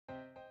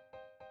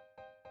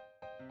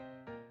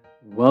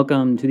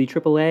Welcome to the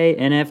AAA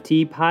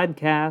NFT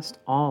podcast,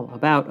 all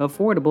about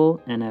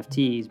affordable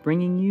NFTs,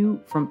 bringing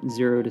you from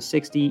 0 to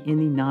 60 in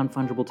the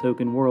non-fungible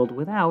token world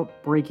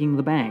without breaking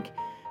the bank,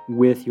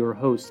 with your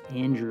hosts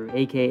Andrew,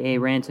 aka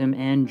Ransom,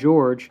 and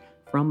George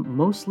from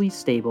Mostly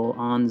Stable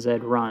on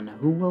Zed Run,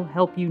 who will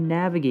help you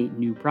navigate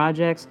new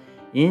projects,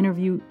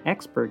 interview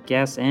expert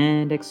guests,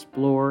 and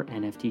explore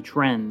NFT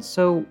trends.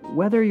 So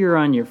whether you're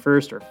on your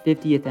first or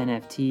 50th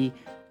NFT,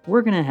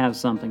 we're going to have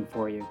something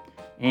for you.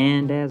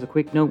 And as a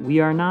quick note, we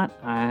are not,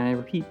 I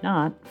repeat,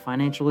 not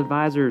financial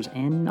advisors,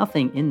 and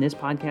nothing in this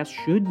podcast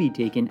should be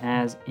taken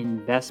as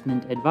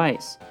investment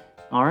advice.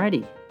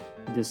 Alrighty,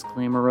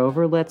 disclaimer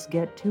over, let's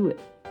get to it.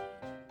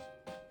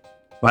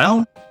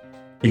 Well,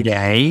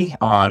 today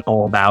on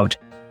All About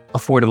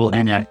Affordable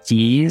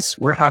NFTs,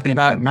 we're talking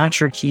about not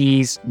your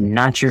keys,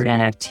 not your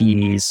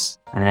NFTs.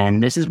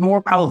 And this is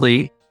more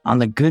probably on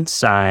the good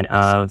side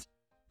of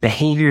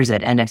behaviors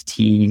that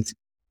NFTs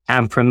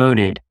have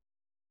promoted.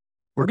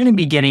 We're going to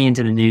be getting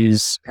into the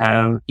news.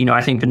 I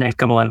think the next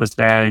couple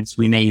episodes,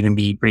 we may even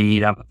be bringing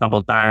it up a couple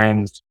of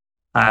times.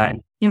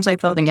 Seems like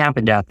something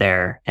happened out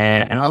there.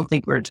 And I don't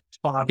think we're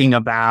talking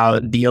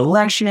about the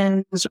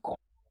elections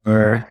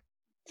or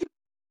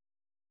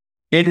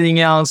anything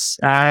else.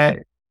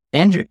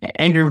 Andrew,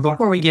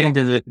 before we get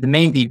into the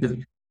main details,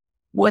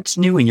 what's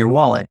new in your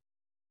wallet?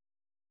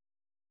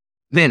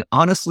 Man,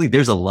 honestly,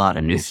 there's a lot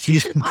of new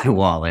things in my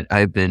wallet.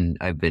 I've been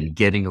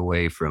getting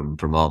away from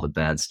all the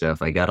bad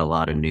stuff. I got a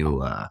lot of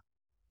new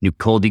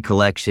Coldie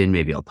collection.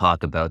 Maybe I'll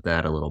talk about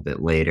that a little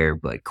bit later,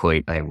 but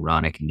quite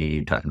ironic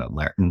name talking about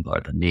Martin,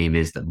 but the name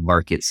is the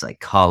Market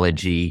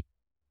Psychology.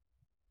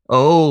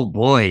 Oh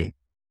boy,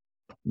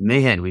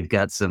 man, we've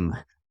got some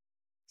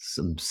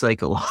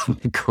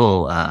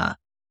psychological,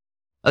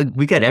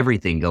 we got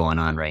everything going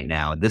on right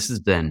now. This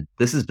has been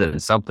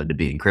something to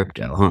be in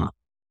crypto, huh?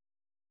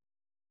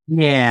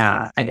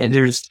 Yeah,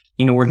 there's,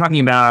 we're talking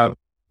about,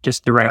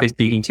 just directly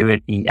speaking to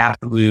it, the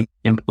absolute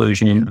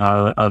implosion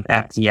of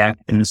FTX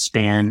in the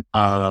span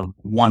of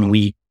 1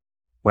 week,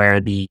 where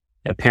the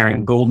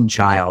apparent golden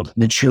child,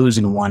 the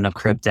chosen one of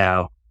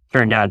crypto,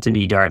 turned out to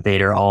be Darth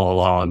Vader all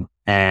along.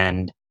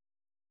 And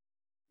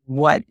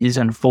what is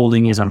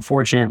unfolding is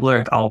unfortunate.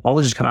 Look, I'll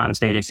just come out and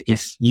say it.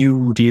 If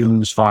you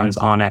lose funds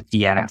on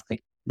FTX,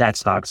 that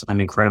sucks.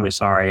 I'm incredibly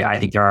sorry. I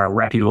think there are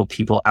reputable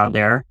people out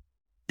there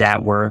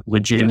that were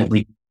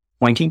legitimately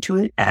pointing to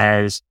it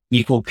as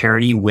equal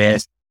parity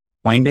with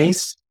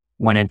Coinbase,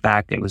 when in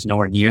fact it was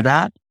nowhere near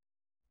that.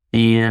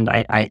 And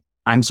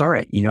I'm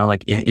sorry,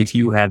 if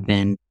you have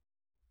been,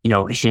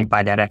 hit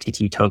by that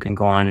FTT token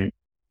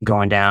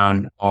going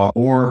down,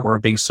 or a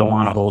big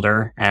Solana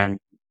holder and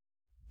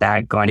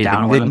that going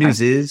down. The good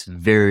news is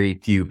very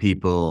few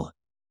people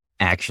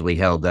actually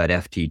held that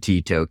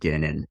FTT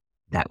token, and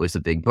that was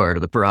a big part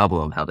of the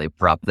problem, how they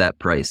propped that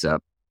price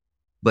up.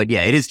 But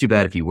yeah, it is too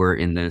bad if you were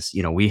in this.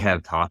 We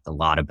have talked a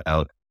lot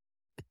about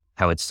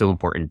how it's so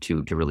important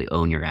to really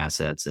own your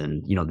assets.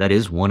 And, that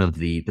is one of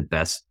the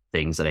best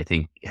things that I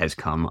think has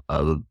come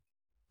of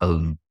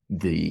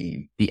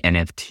the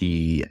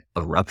NFT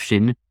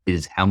eruption,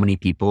 is how many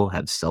people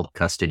have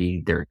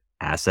self-custody their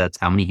assets,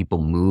 how many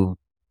people move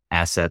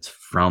assets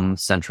from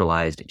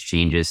centralized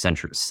exchanges,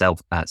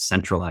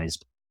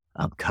 centralized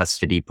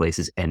custody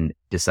places, and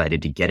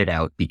decided to get it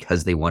out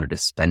because they wanted to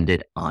spend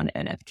it on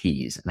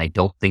NFTs. And I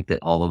don't think that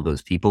all of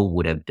those people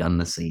would have done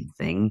the same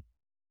thing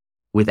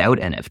without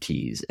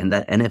NFTs. And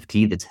that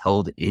NFT that's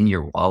held in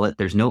your wallet,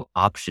 there's no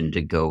option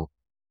to go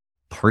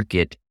park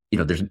it.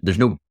 There's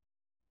no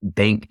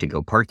bank to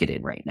go park it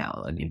in right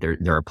now. I mean,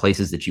 there are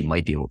places that you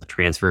might be able to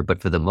transfer,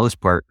 but for the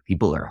most part,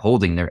 people are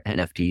holding their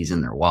NFTs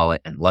in their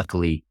wallet. And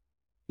luckily,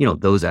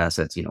 those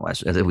assets,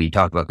 as we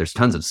talked about, there's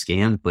tons of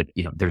scams, but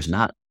there's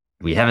not.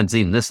 We haven't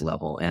seen this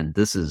level, and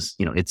this is,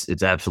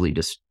 it's absolutely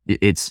just,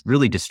 it's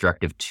really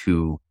destructive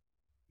to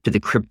the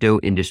crypto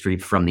industry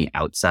from the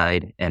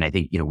outside. And I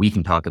think, we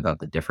can talk about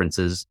the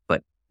differences,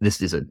 but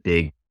this is a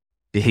big,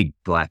 big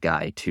black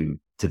eye to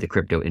the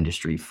crypto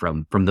industry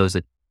from those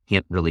that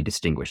can't really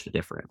distinguish the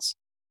difference.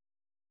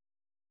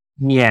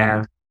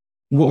 Yeah.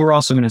 What we're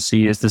also going to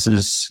see is this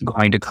is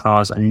going to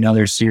cause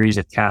another series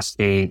of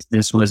cascades.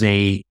 This was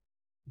a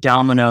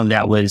domino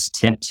that was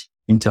tipped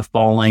into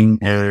falling,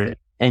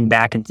 and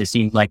back into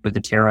seems like with the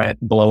Terra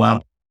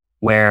blowout,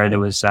 where there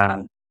was,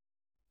 the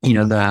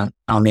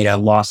Alameda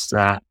lost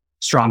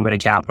strong bit of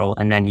capital,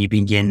 and then you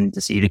begin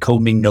to see the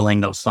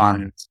commingling of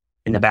funds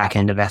in the back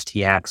end of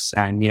FTX.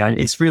 And,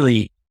 it's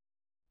really,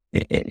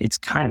 it's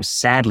kind of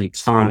sadly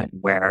common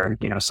where,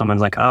 someone's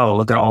like, oh,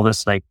 look at all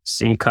this,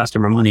 save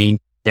customer money.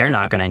 They're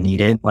not going to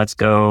need it. Let's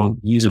go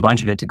use a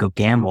bunch of it to go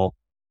gamble.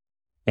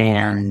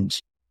 And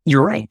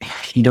you're right.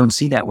 You don't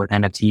see that with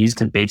NFTs,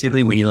 because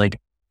basically when you're all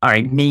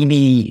right,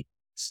 maybe,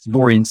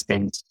 for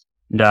instance,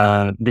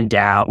 the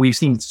DAO, we've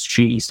seen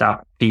shitty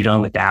stuff be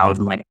done with DAOs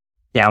and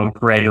DAO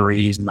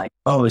treasuries, and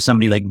is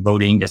somebody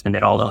voting just and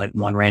did all the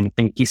one random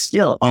thing. You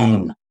still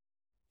own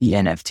the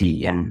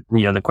NFT, and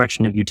the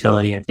question of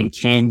utility, I think,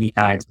 can be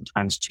tied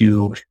sometimes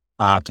to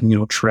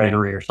communal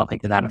treasury or something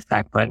to that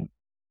effect. But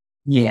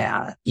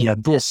yeah,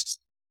 this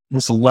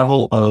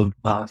level of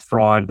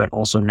fraud, but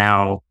also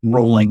now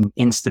rolling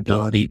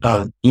instability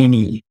of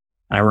any,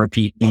 I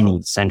repeat,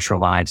 any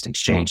centralized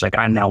exchange. Like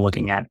I'm now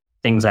looking at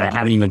things that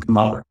haven't even come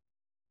up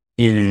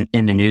in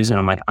the news, and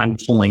I'm like, I'm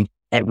pulling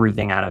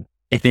everything out of.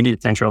 If it is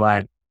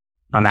centralized,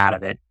 I'm out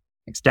of it,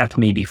 except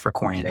maybe for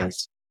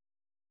Coinbase.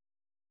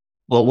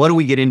 Well, what do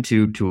we get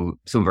into to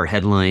some of our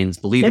headlines?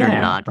 Believe it or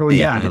not, they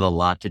have a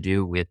lot to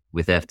do with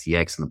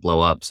FTX and the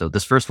blow up. So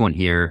this first one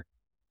here,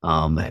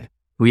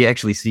 we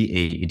actually see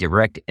a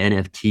direct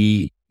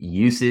NFT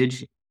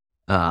usage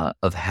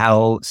of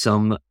how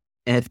some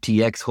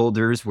FTX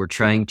holders were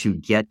trying to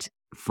get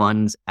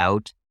funds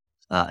out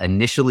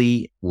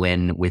initially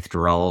when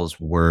withdrawals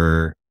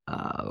were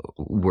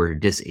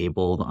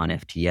disabled on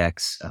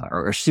FTX,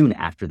 or soon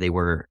after they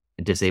were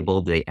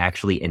disabled. They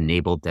actually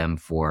enabled them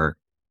for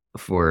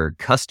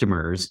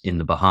customers in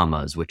the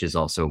Bahamas, which is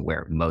also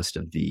where most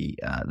of the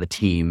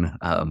team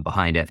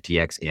behind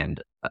FTX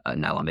and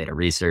now Alameda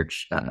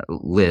Research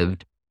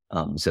lived.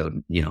 So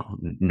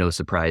no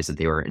surprise that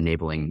they were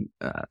enabling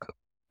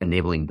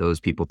those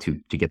people to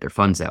get their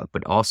funds out.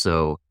 But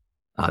also,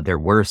 there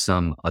were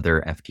some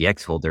other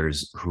FTX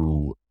holders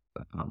who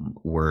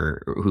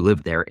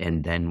lived there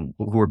and then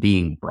who were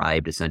being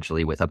bribed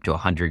essentially with up to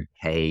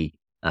 100K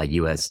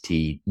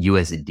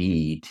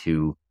USD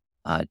to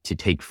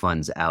take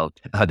funds out.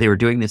 They were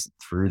doing this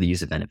through the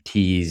use of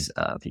NFTs.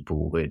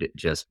 People would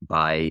just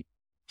buy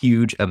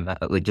huge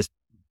amount, like just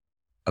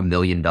 $1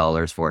 million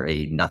for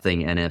a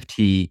nothing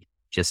NFT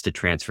just to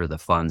transfer the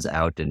funds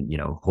out and,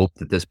 hope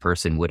that this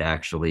person would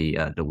actually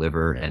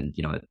deliver. And,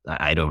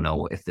 I don't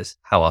know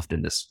how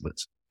often this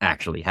was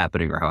actually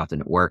happening or how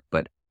often it worked,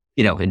 but,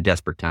 in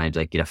desperate times,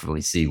 I can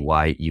definitely see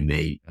why you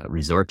may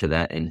resort to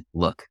that. And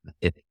look,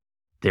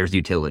 there's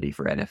utility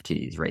for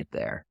NFTs right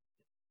there.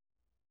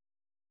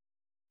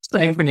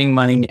 Siphoning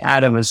money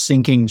out of a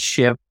sinking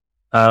ship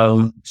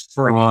of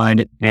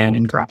fraud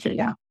and corruption.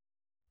 Yeah.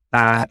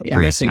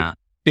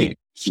 They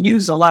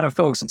use a lot of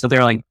folks. And so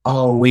they're like,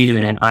 oh, wait a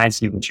minute. I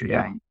see what you're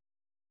doing.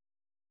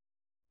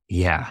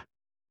 Yeah.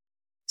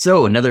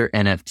 So another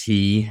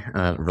NFT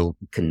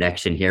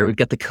connection here. We've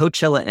got the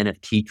Coachella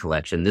NFT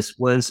collection. This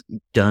was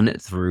done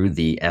through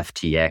the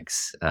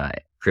FTX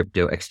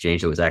crypto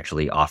exchange that was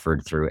actually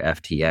offered through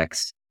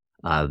FTX.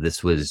 I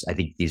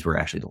think these were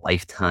actually the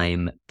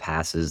lifetime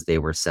passes they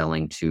were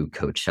selling to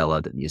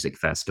Coachella, the music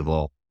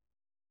festival.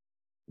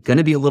 Going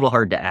to be a little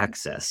hard to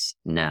access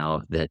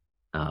now that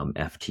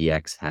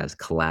FTX has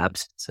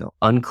collapsed. So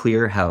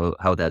unclear how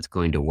that's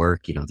going to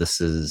work.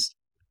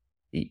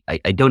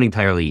 I don't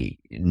entirely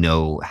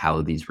know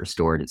how these were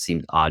stored. It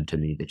seems odd to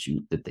me that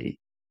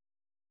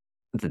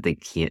they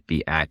can't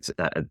be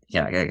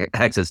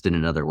accessed in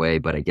another way.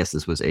 But I guess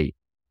this was a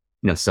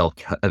self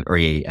or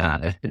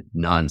a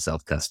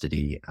non-self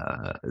custody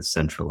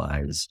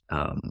centralized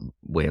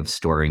way of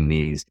storing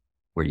these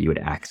where you would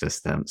access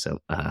them. So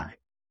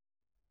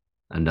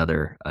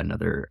another I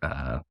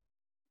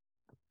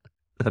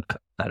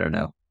don't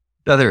know,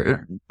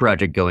 another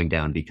project going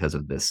down because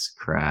of this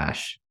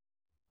crash.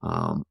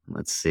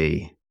 Let's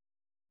see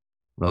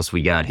what else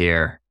we got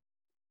here.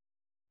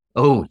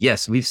 Oh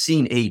yes, we've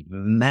seen a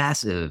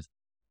massive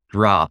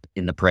drop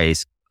in the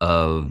price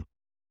of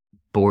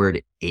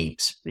Bored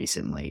Apes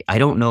recently. I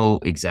don't know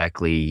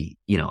exactly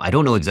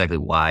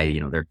why,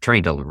 they're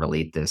trying to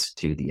relate this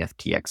to the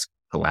FTX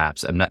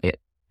collapse. And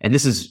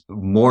this is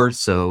more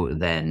so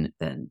than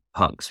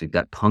punks. We've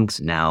got punks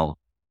now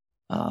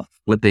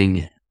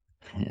flipping,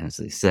 as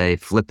they say,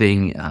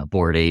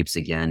 Bored Apes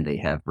again. They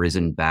have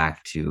risen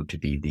back to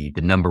be the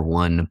number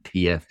one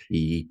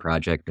PFP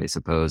project, I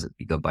suppose, if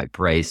you go by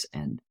price.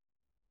 And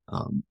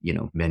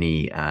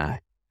many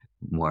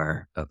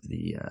more of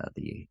the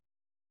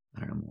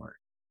more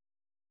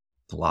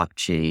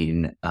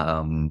blockchain,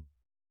 more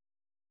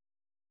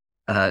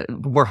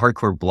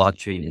hardcore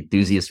blockchain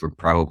enthusiasts would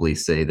probably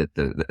say that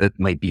that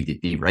might be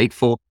the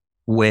rightful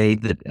way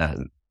that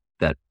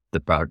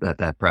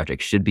that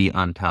project should be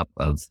on top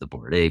of the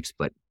Bored Apes,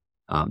 but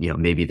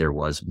maybe there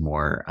were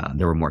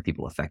more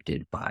people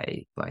affected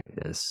by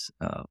this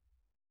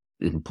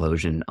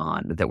implosion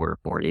that were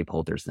Bored Ape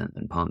holders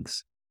than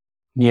punks.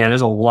 Yeah,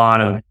 there's a lot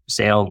of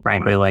sales,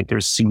 frankly. Like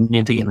there's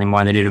significantly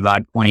more. They did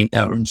about 20,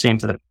 same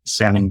for the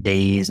 7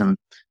 days. And,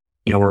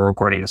 we're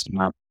recording this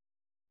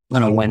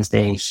on a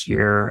Wednesday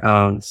here,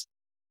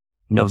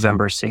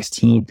 November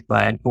 16th,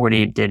 but Bored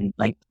Ape did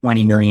like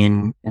 20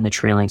 million in the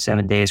trailing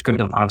 7 days.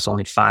 CryptoPunks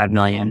only 5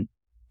 million,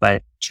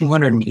 but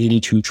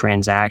 282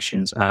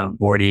 transactions of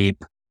Bored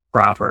Ape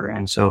proper.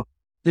 And so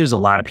there's a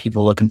lot of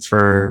people looking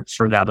for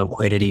that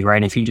liquidity,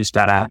 right? If you just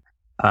got a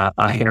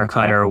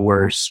haircut or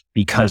worse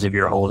because of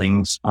your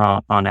holdings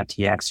on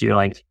FTX, you're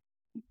like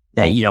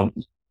that,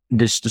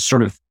 this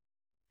sort of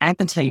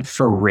appetite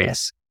for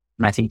risk.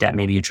 And I think that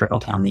maybe you trickle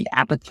down the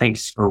appetite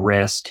for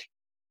risk,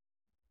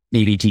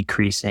 maybe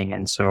decreasing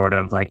and sort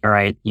of like, all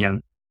right,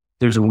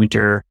 there's a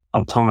winter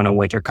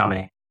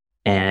coming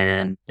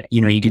and,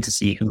 you get to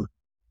see who,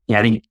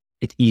 I think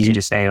it's easy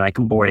to say like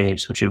Bored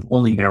Apes, which have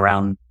only been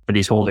around for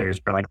these holders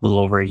for like a little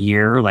over a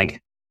year,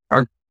 like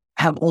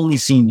have only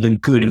seen the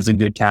good of the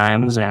good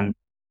times. And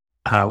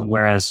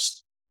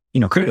whereas,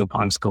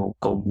 CryptoPunks go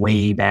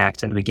way back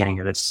to the beginning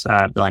of this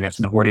lineup,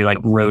 and already like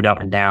rode up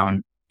and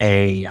down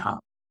a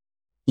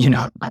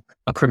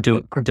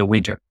crypto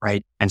winter,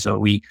 right? And so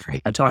we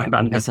are talking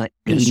about that's like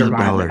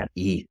 $80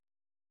 ETH.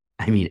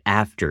 I mean,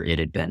 after it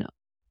had been up.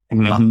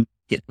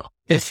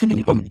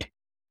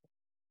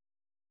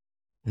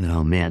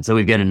 Oh man. So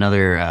we've got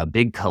another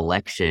big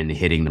collection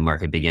hitting the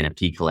market, big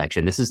NFT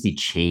collection. This is the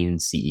Chain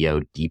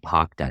CEO,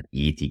 Deepak.eth.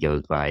 He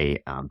goes by,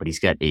 but he's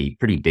got a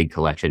pretty big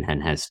collection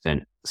and has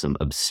spent some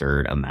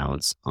absurd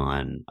amounts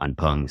on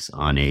punks,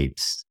 on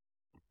apes.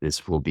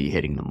 This will be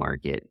hitting the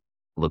market.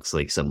 Looks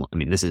like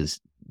this is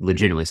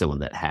legitimately someone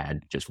that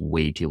had just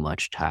way too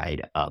much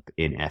tied up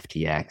in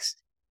FTX.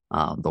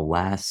 The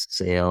last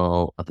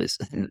sale of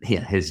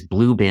his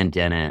blue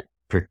bandana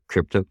per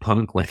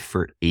CryptoPunk went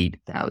for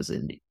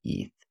 8,000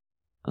 ETH.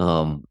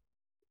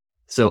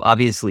 So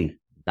obviously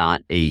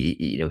not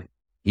he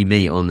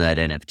may own that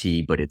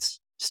NFT, but it's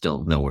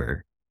still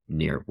nowhere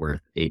near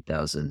worth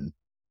 8,000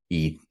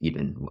 ETH.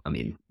 Even,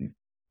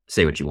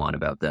 say what you want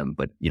about them,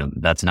 but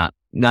that's not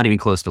even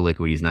close to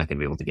liquid. He's not going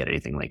to be able to get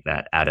anything like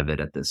that out of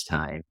it at this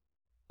time.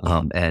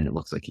 And it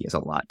looks like he has a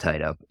lot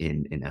tied up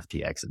in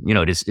FTX. And,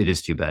 it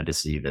is too bad to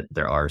see that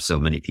there are so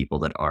many people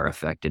that are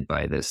affected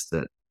by this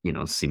that,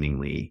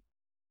 seemingly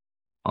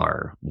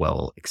are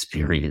well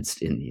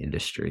experienced in the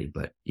industry.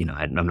 But,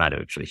 I'm not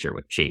actually sure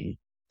what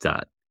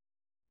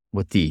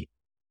the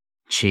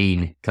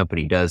chain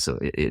company does. So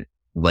it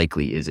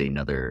likely is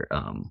another,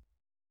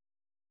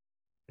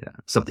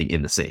 something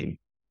in the same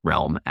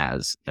realm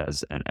as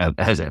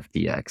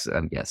FTX,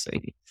 I'm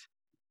guessing.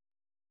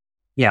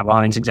 Yeah, well,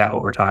 it's exactly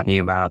what we're talking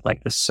about,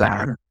 like this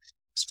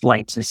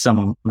flight to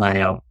some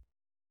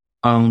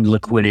owned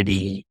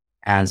liquidity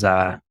as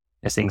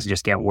things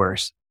just get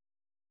worse.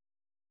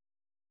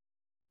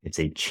 It's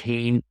a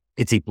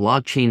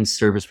blockchain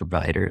service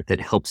provider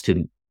that helps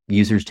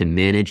users to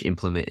manage,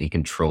 implement, and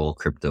control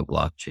crypto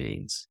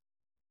blockchains.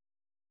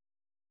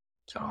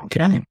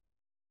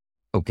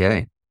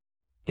 Okay.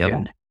 Yep.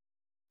 Good.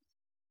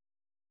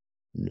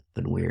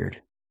 Nothing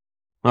weird.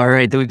 All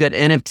right, then we've got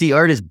NFT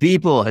artist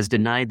Beeple has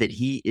denied that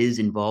he is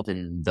involved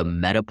in the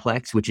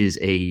Metaplex, which is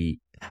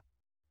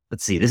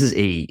this is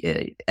a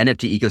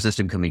NFT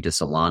ecosystem coming to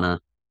Solana.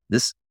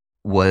 This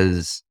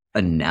was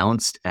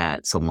announced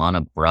at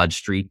Solana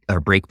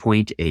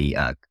Breakpoint,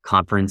 a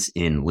conference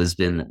in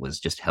Lisbon that was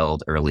just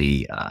held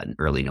early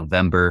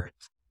November.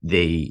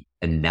 They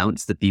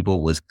announced that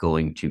Beeple was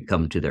going to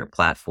come to their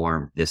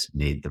platform. This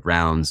made the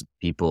rounds.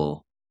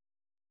 People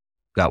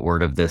got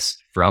word of this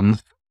from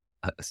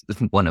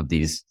one of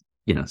these,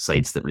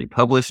 sites that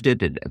republished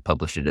it and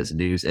published it as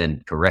news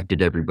and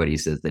corrected everybody.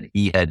 Says that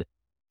he had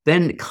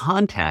been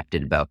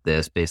contacted about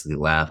this, basically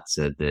laughed,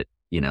 said that,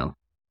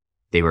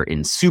 they were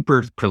in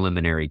super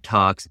preliminary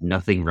talks,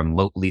 nothing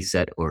remotely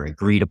set or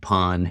agreed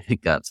upon.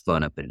 It got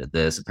spun up into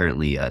this.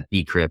 Apparently,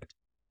 Decrypt,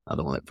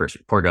 the one that first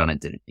reported on it,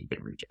 didn't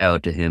even reach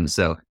out to him.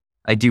 So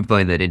I do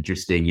find that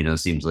interesting.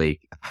 Seems like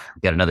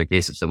we've got another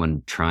case of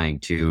someone trying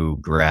to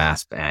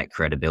grasp at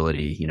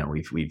credibility.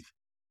 We've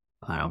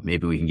I don't know,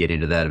 maybe we can get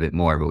into that a bit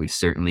more, but we've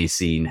certainly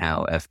seen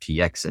how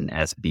FTX and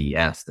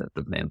SBF,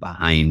 the man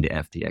behind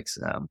FTX,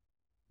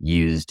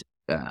 used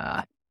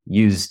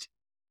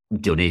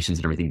donations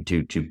and everything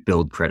to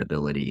build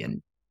credibility,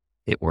 and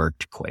it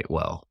worked quite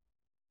well.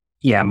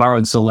 Yeah,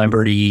 borrowed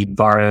celebrity,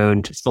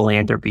 borrowed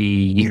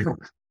philanthropy,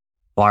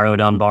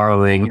 borrowed on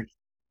borrowing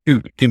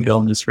to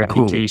build this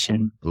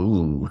reputation.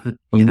 Ooh,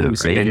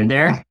 right in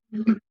there,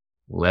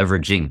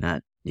 leveraging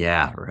that.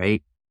 Yeah,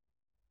 right.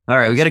 All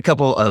right, we got a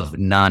couple of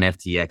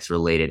non-FTX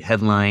related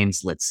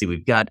headlines. Let's see.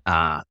 We've got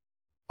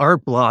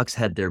Art Blocks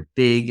had their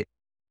big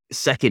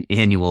second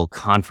annual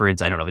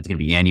conference. I don't know if it's going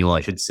to be annual. I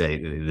should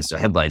say this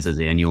headline says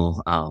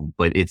annual,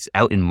 but it's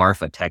out in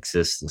Marfa,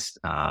 Texas. This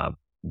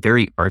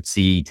very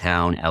artsy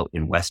town out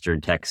in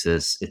Western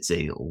Texas. It's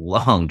a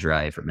long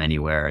drive from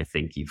anywhere. I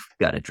think you've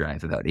got to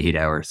drive about 8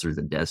 hours through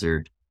the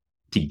desert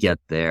to get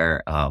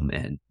there.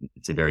 And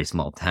it's a very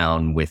small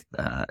town with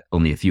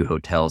only a few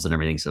hotels and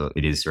everything. So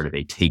it is sort of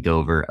a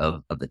takeover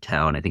of the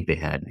town. I think they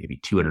had maybe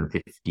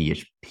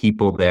 250-ish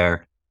people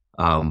there.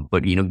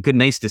 But,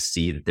 nice to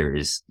see that there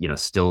is,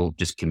 still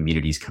just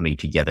communities coming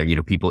together,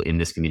 people in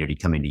this community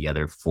coming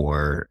together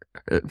for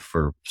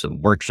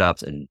some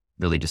workshops and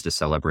really just to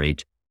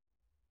celebrate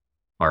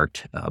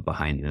art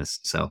behind this.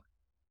 So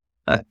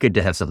good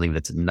to have something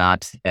that's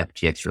not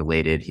FTX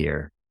related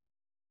here.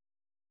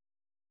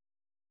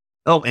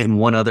 Oh, and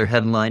one other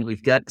headline,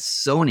 we've got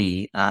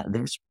Sony.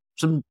 There's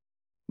some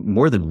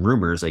more than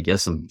rumors, I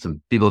guess. Some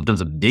people have done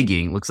some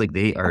digging. Looks like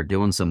they are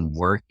doing some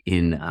work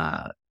in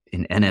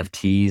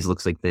NFTs.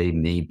 Looks like they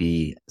may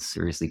be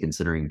seriously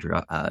considering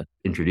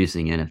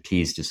introducing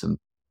NFTs to some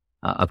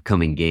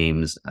upcoming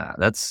games.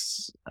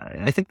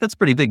 I think that's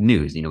pretty big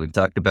news. We've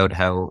talked about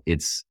how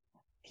it's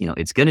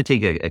it's going to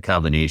take a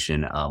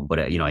combination. But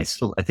I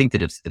think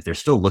that if they're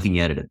still looking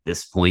at it at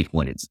this point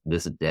when it's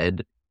this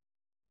dead,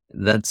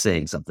 that's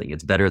saying something.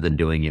 It's better than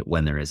doing it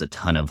when there is a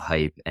ton of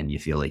hype and you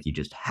feel like you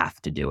just have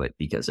to do it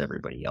because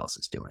everybody else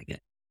is doing it.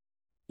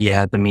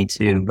 Yeah, but me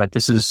too. But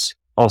this is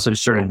also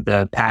sort of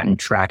the patent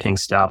tracking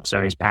stuff.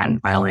 So these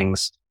patent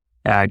filings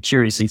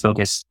curiously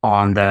focused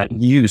on the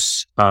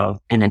use of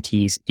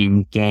NFTs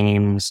in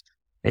games.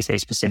 They say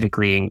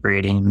specifically in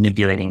creating,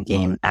 manipulating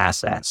game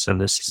assets. So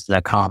this is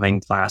the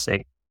common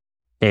classic.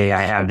 Hey,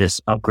 I have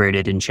this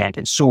upgraded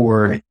enchanted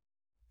sword.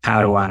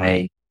 How do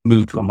I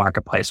move to a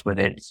marketplace with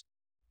it?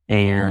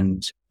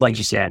 And like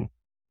you said,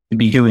 to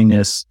be doing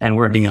this and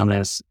working on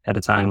this at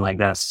a time like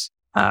this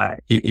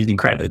is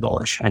incredibly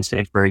bullish, I'd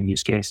say, for a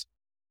use case.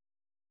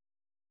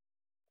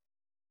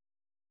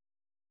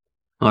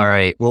 All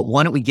right. Well,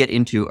 why don't we get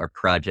into our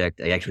project?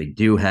 I actually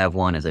do have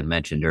one, as I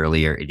mentioned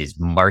earlier. It is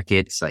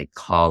market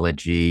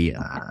psychology.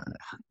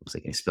 Looks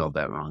like I spelled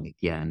that wrong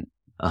again.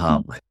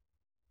 Don't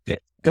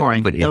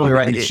worry, but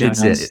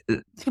it's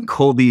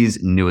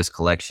Colby's newest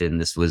collection.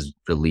 This was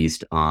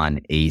released on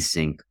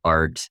Async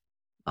Art,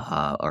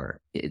 or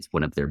it's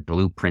one of their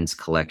Blueprints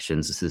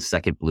collections. This is the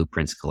second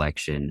Blueprints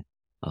collection.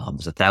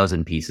 There's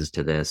 1,000 pieces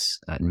to this,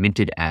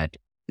 minted at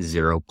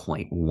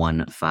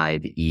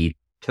 0.15 ETH.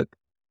 Took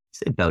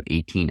about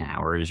 18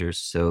 hours or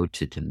so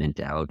to mint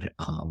out.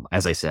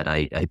 As I said,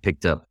 I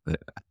picked up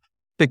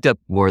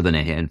more than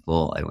a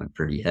handful. I went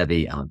pretty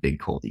heavy. I'm a big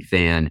Colby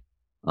fan.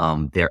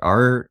 I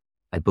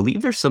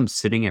believe there's some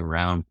sitting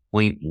around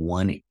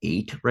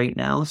 0.18 right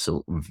now,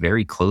 so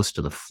very close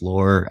to the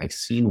floor. I've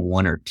seen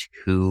one or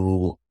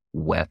two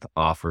WETH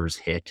offers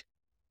hit.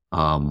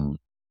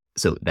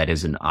 So that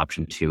is an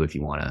option too if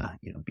you want to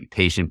be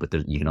patient, but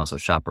you can also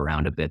shop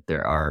around a bit.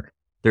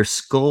 There's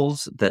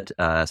skulls that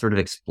sort of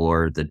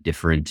explore the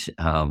different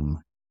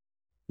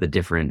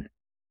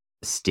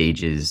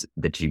stages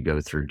that you go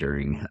through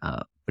during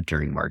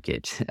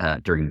market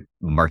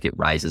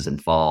rises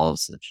and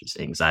falls, such as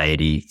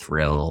anxiety,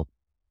 thrill.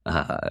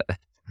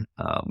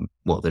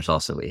 Well, there's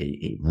also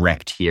a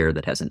wrecked here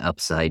that has an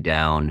upside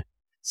down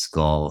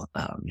skull.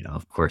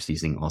 Of course,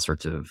 using all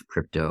sorts of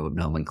crypto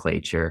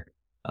nomenclature.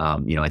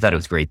 I thought it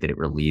was great that it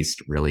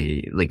released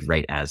really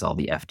right as all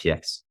the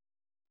FTX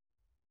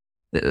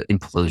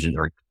implosions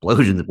or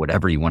explosions,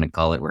 whatever you want to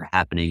call it, were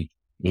happening.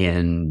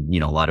 And,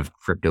 a lot of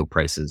crypto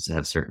prices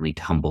have certainly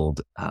tumbled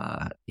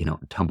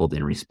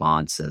in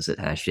response, as it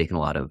has shaken a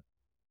lot of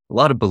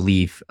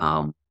belief.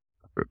 And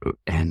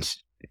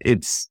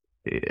it's,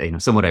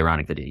 somewhat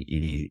ironic that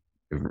he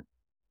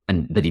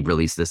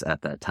released this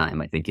at that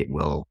time. I think it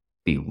will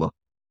be looked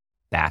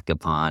back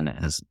upon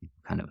as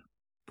kind of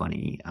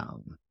funny,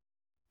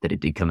 that it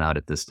did come out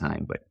at this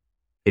time, but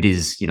it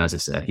is, as I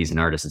said, he's an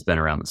artist that's been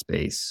around the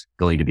space,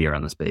 going to be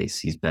around the space.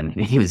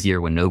 He was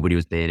here when nobody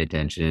was paying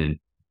attention,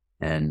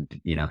 and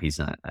he's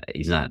not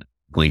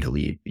going to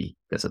leave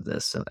because of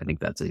this. So I think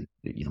that's a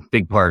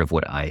big part of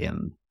what I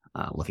am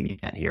looking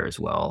at here as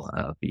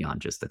well, beyond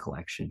just the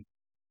collection.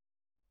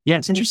 Yeah,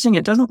 it's interesting.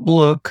 It doesn't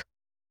look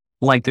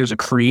like there's a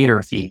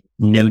creator fee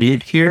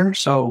noted here.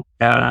 So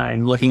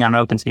I'm looking on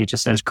OpenSea, it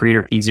just says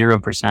creator fee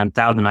 0%,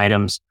 1,000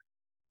 items.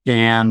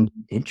 And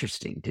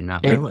interesting. Did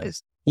not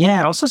realize. Yeah,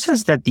 it also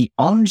says that the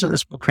owners of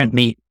this print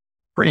may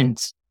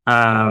print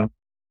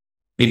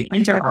maybe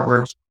enter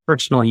artwork,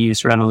 personal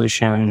use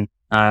resolution,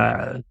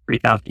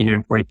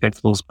 3,840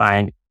 pixels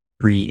by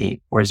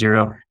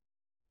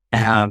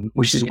 3840,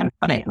 which is kind of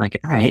funny. Like,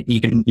 all right,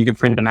 you can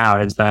print them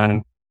out as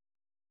I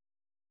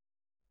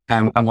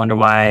wonder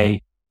why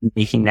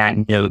making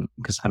that note,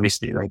 because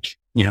obviously,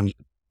 you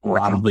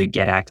probably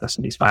get access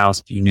to these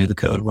files if you knew the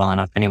code well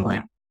enough anyway.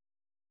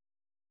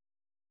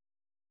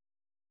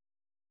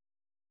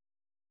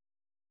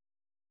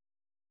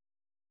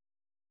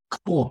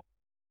 Cool.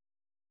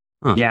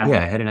 Huh. Yeah,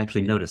 I hadn't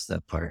actually noticed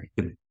that part.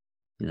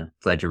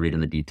 Glad you're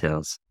reading the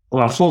details.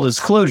 Well, full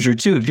disclosure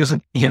too, if you look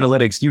at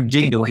analytics, you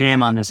did go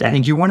ham on this. I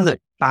think you're one of the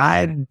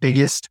 5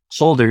 biggest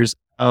holders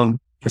of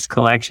this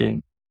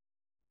collection.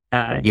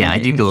 I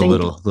do go a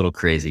little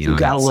crazy. You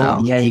got a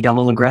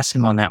little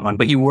aggressive on that one,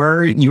 but you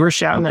were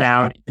shouting it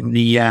out in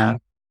the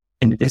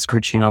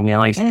Discord channel. Being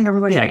like, hey,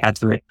 everybody, I got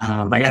to it.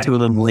 I got to a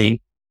little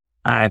late.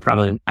 I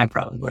probably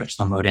would have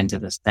stumbled into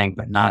this thing,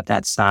 but not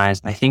that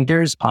size. I think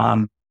there's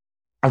a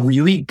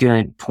really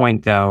good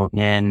point though,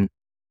 in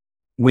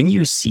when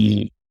you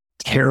see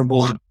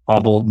terrible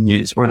bubble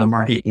news or the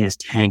market is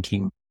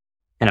tanking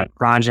and a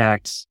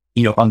project,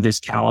 of this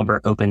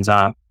caliber opens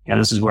up.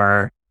 This is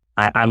where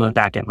I look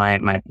back at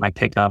my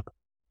pickup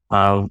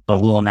of the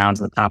Lil Nouns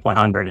in the top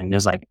 100, and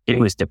it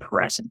was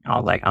depressing. I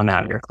was like, I'm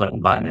out of here clicking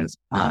buttons.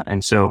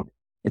 And so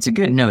it's a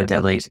good note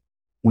that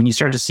when you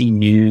start to see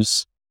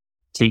news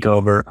take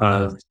over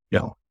of,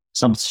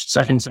 some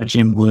such and such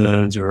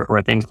influence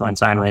or things going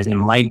sideways, it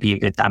might be a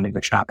good time to go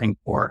shopping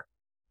for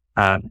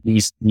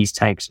these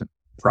types of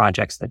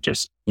projects that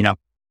just,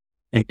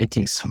 it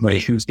takes somebody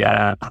who's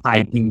got a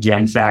high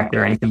gen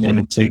factor and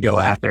commitment to go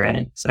after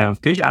it. So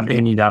good job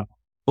getting it up.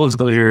 Full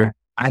disclosure,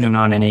 I don't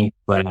own any,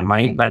 but I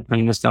might, but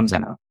when this comes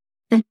out.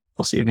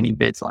 We'll see if any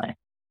bids land.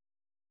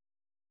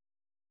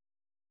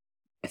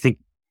 I think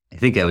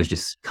I was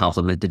just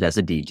complimented as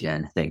a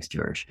degen. Thanks,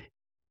 George.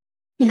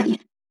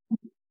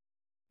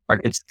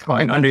 Market's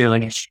going under. You're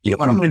like, you know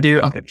what I'm going to do?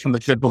 I'm going to become the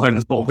good boy in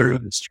this boulder.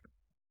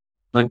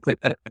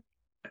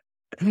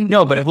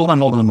 No, but hold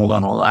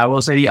on. I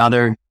will say the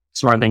other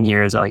smart thing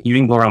here is like you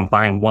can go around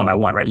buying one by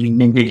one, right? You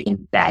mint it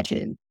in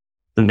batches.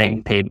 Then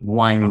they paid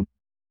one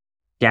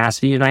gas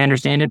fee, as I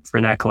understand it, for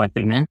that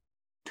collective mint.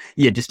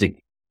 Yeah, just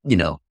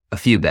a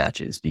few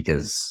batches,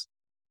 because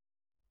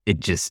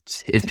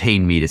it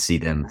pained me to see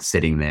them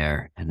sitting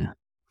there, and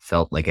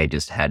felt like I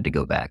just had to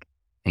go back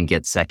and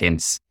get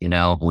seconds.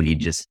 When you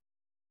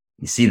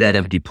see that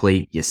empty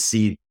plate, you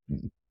see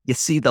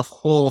the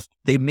whole,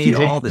 they made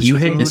all this. You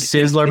hit the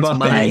Sizzler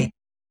buffet.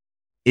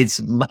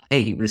 It's my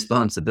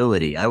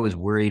responsibility. I was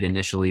worried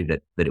initially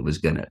that it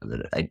was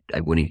that I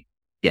wouldn't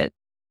get,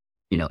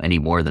 any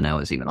more than I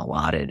was even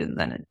allotted. And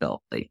then it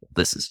felt like,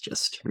 this is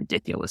just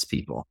ridiculous,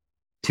 people.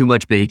 Too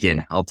much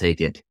bacon. I'll take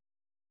it.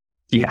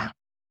 Yeah.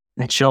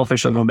 That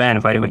shellfish will go bad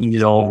if I don't eat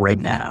it all right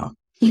now.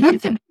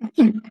 Okay.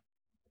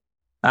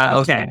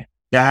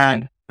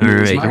 That. All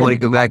right. You want to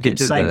go back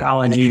into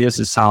psychology? This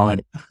is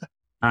solid.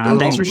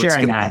 Thanks for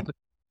sharing that.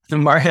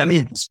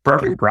 It's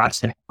perfect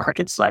process.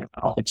 Market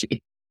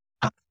psychology.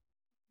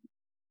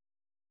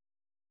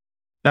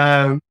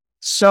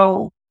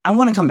 So I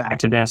want to come back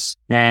to this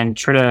and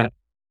try to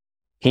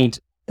paint.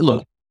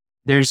 Look,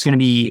 there's going to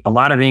be a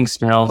lot of ink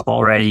spilled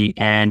already,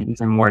 and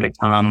even more to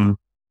come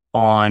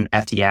on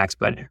FTX.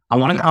 But I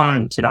want to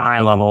come to the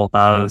high level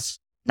of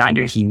not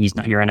your keys,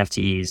 not your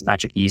NFTs,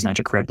 not your keys, not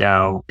your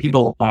crypto.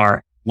 People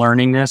are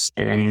learning this,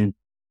 and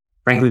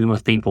frankly, the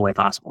most painful way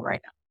possible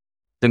right now.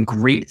 The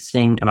great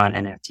thing about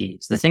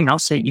NFTs, the thing I'll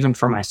say even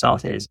for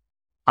myself, is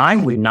I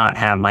would not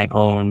have my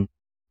own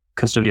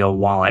custodial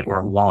wallet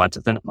or wallet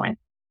at the point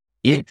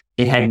if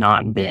it had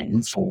not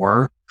been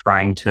for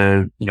trying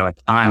to, at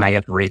the time I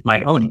have to raise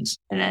my ownings.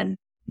 And then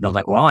they're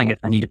like, well, I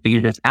need to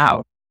figure this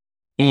out.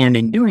 And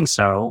in doing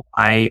so,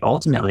 I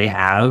ultimately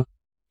have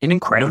an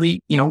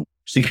incredibly,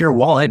 secure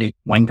wallet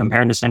when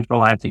compared to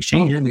centralized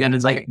exchanges, because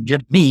it's like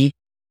just me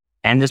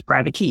and this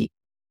private key.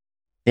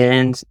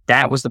 And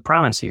that was the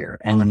promise here.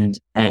 And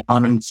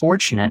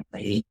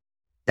unfortunately,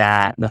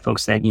 that the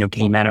folks that,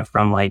 came at it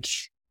from like,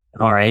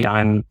 all right,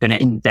 I'm going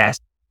to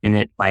invest in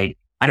it. Like,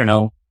 I don't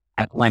know,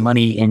 I put my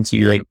money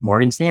into like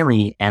Morgan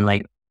Stanley, and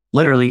like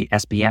literally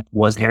SBF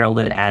was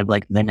heralded as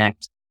like the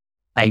next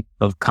type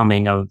of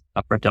coming of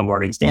crypto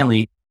Morgan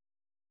Stanley.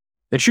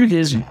 The truth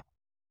is,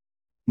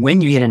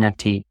 when you get an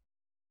NFT,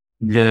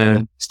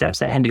 the steps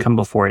that had to come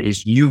before it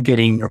is you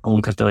getting your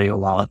own custodial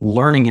wallet,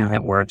 learning how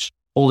it works,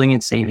 holding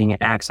it, saving it,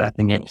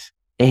 accessing it.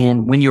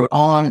 And when you're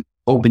on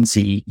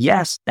OpenSea,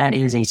 yes, that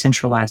is a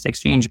centralized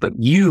exchange, but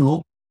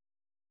you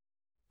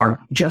are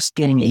just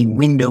getting a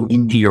window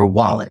into your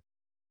wallet.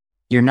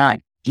 You're not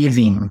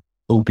giving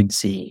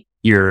OpenSea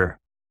your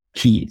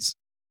keys.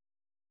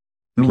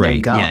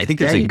 Right. Yeah, I think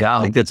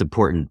that's an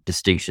important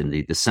distinction,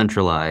 the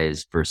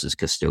centralized versus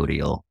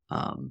custodial.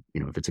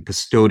 If it's a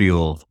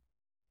custodial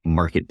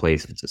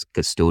marketplace, if it's a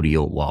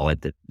custodial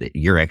wallet that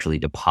you're actually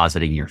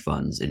depositing your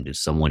funds into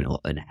someone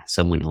else, and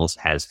someone else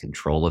has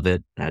control of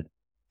it,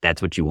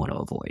 that's what you want to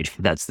avoid.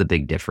 That's the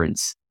big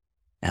difference.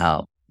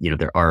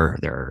 There are,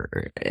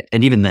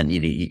 and even then,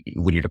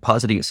 when you're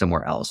depositing it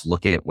somewhere else,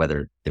 look at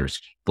whether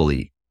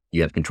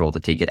you have control to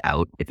take it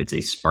out. If it's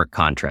a smart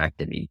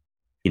contract,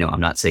 I'm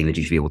not saying that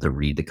you should be able to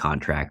read the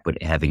contract, but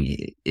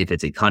if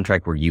it's a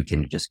contract where you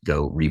can just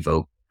go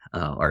revoke,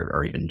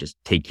 or even just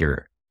take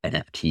your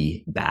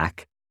NFT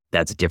back,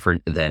 that's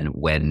different than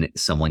when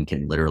someone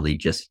can literally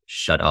just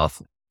shut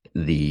off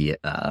the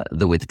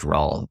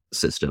withdrawal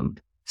system.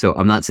 So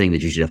I'm not saying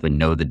that you should have to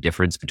know the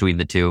difference between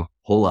the two.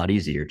 Whole lot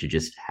easier to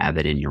just have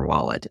it in your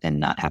wallet and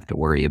not have to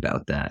worry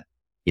about that.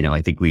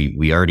 I think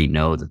we already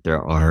know that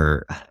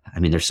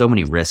there's so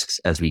many risks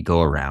as we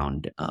go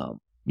around,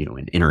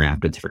 and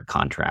interact with different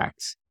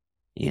contracts.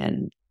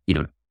 And,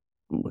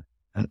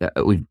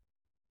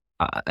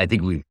 I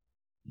think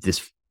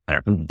I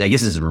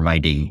guess this is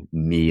reminding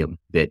me a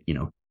bit,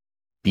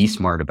 be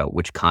smart about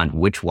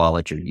which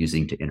wallet you're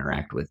using to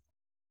interact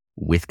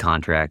with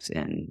contracts,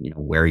 and,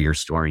 where you're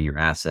storing your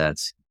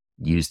assets.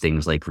 Use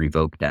things like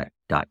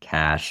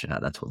revoke.cash.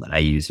 That's what I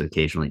use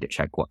occasionally to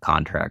check what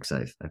contracts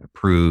I've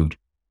approved,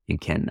 and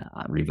can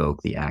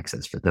revoke the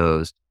access for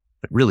those.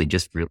 But really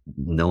just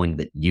knowing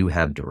that you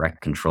have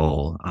direct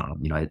control,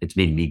 it's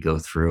made me go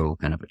through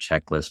kind of a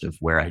checklist of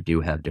where I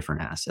do have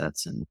different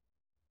assets, and,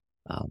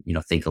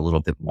 think a little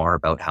bit more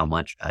about how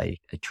much I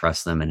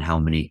trust them, and how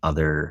many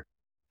other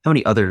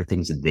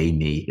things that they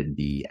may even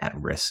be at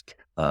risk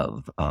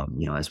of,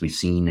 as we've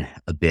seen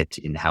a bit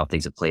in how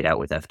things have played out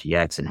with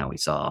FTX, and how we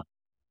saw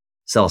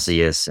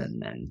Celsius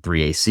and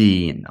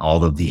 3AC and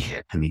all of the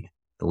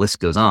list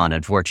goes on,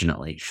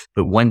 unfortunately.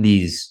 But when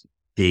these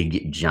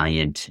big,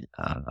 giant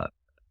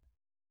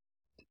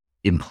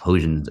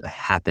implosions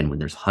happen, when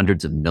there's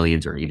hundreds of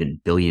millions or even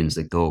billions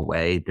that go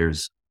away,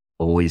 there's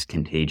always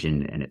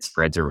contagion and it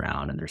spreads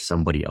around and there's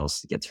somebody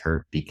else that gets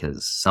hurt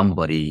because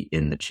somebody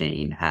in the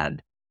chain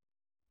had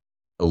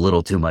a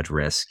little too much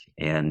risk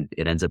and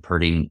it ends up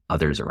hurting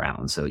others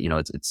around. So,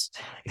 it's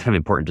kind of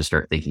important to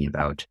start thinking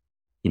about,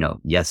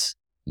 yes,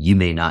 you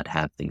may not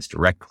have things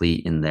directly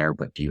in there,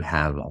 but do you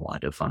have a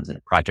lot of funds in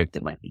a project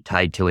that might be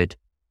tied to it?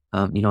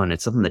 And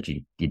it's something that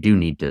you do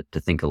need to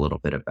think a little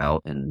bit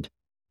about. And,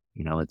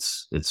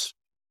 it's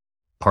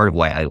part of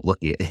why I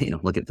look at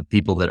the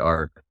people that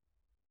are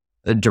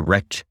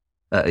direct,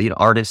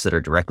 artists that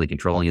are directly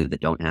controlling you, that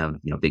don't have,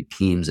 big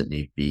teams that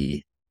may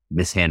be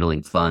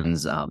mishandling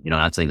funds.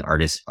 Not saying the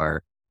artists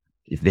are,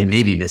 they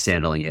may be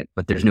mishandling it,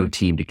 but there's no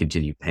team to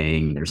continue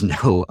paying. There's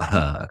no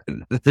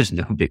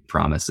big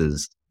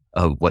promises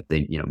of what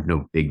they,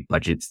 no big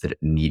budgets that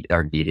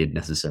are needed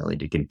necessarily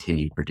to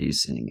continue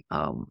producing.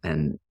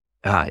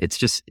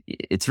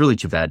 It's really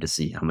too bad to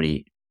see how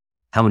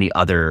many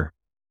other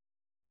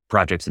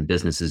projects and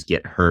businesses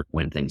get hurt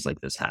when things like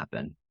this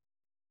happen.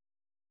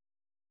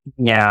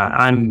 Yeah,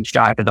 I'm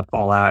shocked at the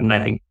fallout, and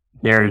I think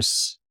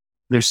there's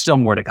still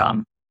more to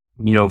come.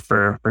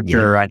 For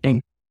sure. I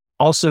think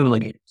also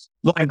looking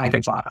back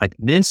at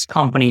this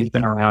company's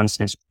been around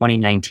since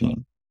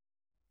 2019.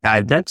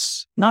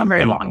 That's not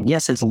very long.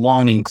 Yes, it's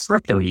long in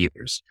crypto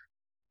years.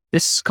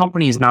 This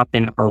company has not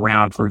been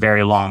around for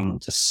very long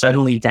to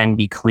suddenly then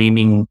be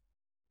claiming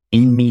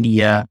in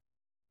media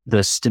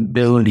the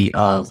stability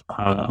of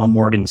a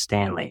Morgan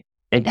Stanley.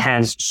 It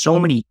has so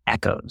many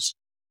echoes.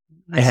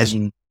 It has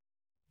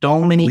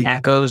so many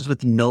echoes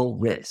with no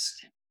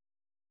risk.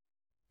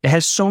 It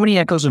has so many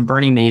echoes of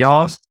Bernie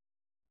Madoff.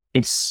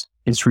 It's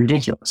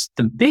ridiculous.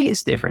 The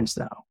biggest difference,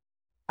 though,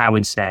 I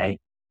would say,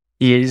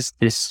 is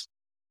this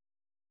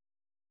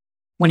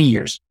 20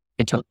 years.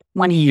 It took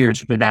 20 years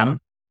for them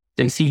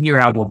to figure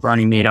out what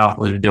Bernie Madoff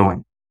was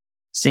doing.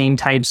 Same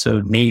types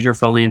of major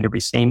philanthropy,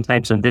 same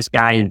types of this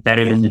guy is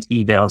better than the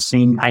T-bill,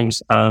 same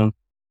types of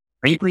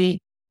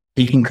greatly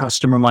taking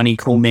customer money,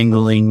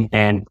 commingling,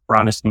 and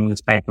promising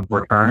this type of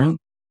return.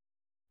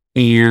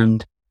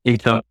 And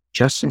it took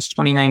just since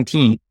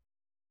 2019,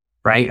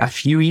 right? A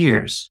few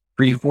years,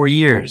 3 to 4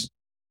 years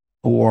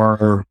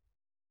for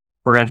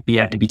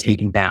SBF to be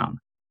taken down.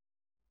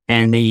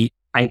 And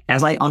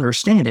as I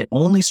understand it,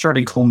 only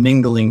started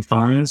commingling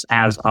funds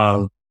as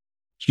of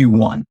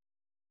Q1.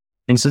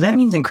 And so that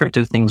means in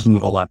crypto, things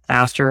move a lot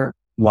faster.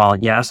 While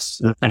yes,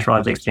 the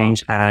centralized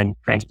exchange had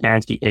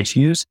transparency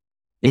issues,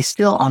 they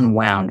still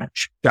unwound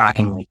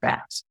shockingly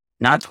fast.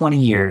 Not 20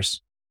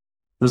 years.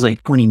 It was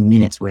like 20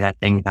 minutes where that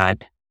thing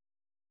got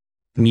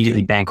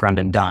immediately bankrupt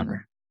and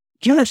done.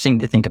 The other thing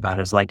to think about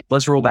is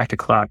let's roll back to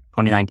clock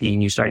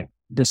 2019. You start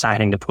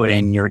deciding to put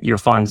in your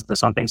funds to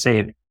something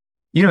safe.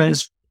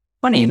 It's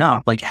funny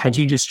enough, had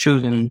you just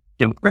chosen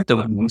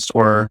crypto funds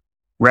or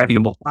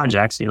reputable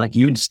projects,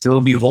 you'd still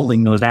be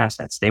holding those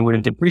assets. They would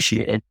have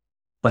depreciated.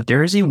 But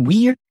there is a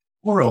weird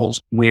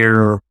world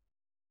where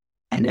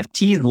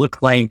NFTs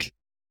look like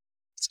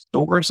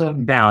stores of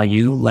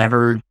value,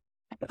 levered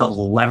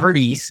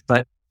ETH,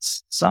 but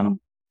some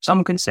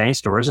could say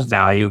stores of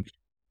value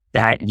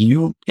that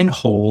you can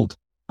hold,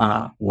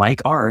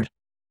 like art,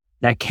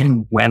 that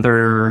can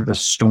weather the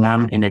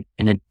storm in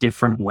a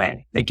different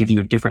way. They give you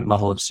a different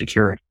level of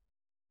security.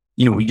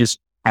 We just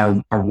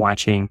are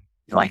watching,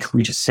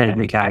 we just said,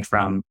 the guy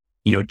from,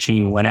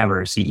 Chain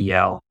whatever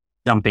CEO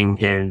dumping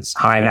his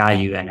high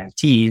value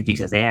NFTs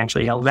because they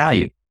actually held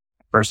value.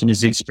 The person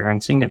is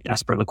experiencing a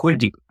desperate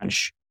liquidity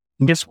crunch.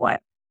 And guess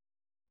what?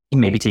 He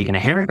may be taking a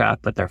haircut,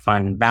 but they're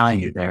finding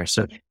value there.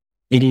 So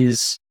it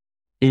is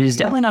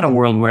definitely not a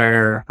world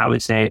where I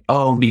would say,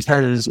 oh,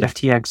 because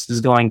FTX is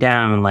going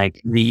down,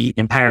 the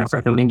entire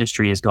crypto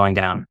industry is going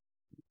down.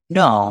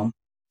 No,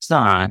 it's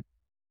not.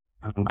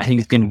 I think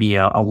it's going to be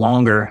a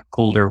longer,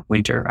 colder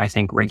winter. I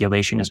think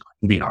regulation is going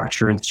to be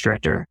harsher and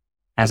stricter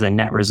as a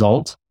net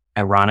result,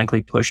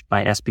 ironically pushed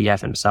by SBF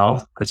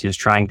himself, because he was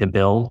trying to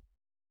build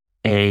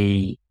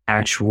a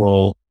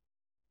actual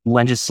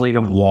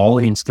legislative wall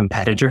against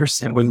competitors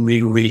that would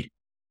legally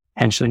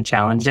potentially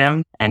challenge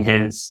him and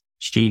his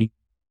shady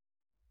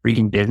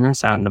freaking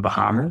business out in the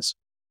Bahamas.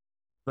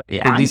 But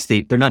yeah, at least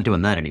they're not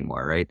doing that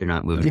anymore, right? They're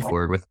not moving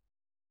forward with.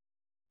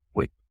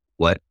 Wait,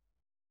 what?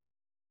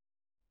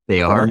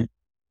 They are.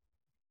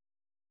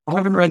 I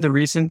haven't read the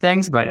recent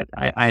things, but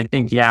I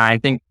think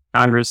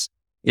Congress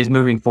is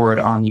moving forward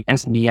on the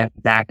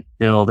SBF-backed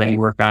bill they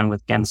work on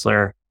with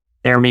Gensler.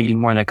 There may be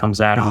more that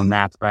comes out on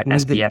that, but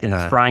SBF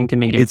is trying to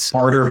make it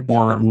harder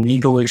for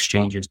legal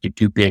exchanges to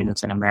do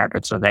business in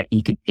America so that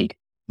he could take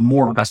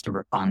more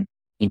customer funds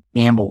and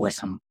gamble with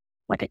them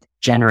like a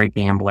degenerate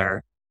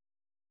gambler.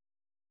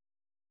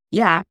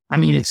 Yeah, I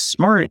mean, it's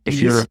smart if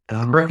you're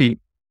a rookie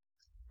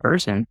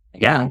person.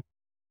 Yeah.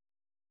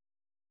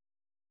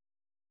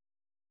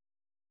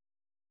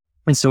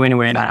 And so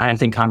anyway, I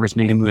think Congress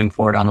may be moving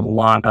forward on a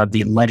lot of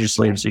the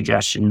legislative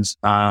suggestions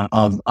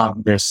of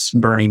this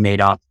Bernie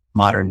Madoff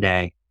modern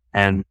day.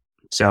 And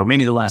so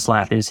maybe the last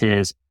laugh is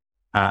his.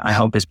 I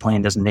hope his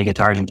plane doesn't make it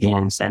to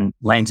Argentina and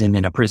lands him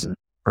in a prison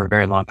for a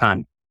very long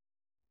time.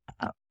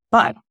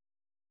 But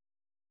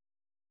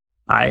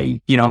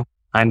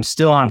I'm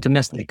still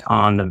optimistic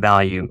on the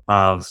value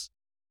of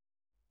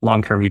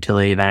long-term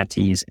utility of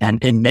NFTs,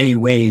 and in many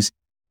ways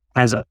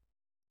has a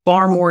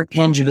far more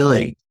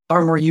tangibility,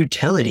 far more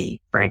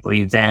utility,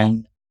 frankly,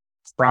 than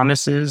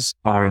promises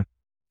or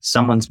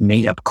someone's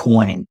made-up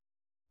coin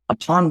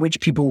upon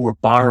which people were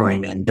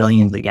borrowing and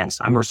billions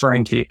against. I'm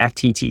referring to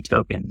FTT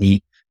token,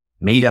 the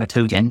made-up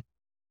token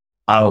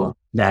of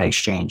that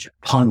exchange,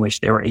 upon which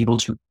they were able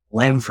to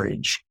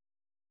leverage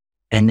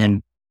and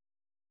then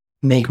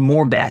make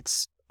more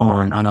bets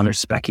on other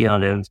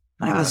speculative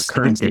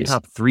currencies. The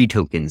top 3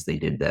 tokens they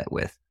did that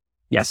with.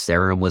 Yes.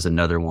 Serum was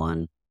another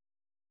one.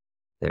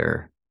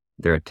 Their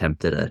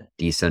attempt at a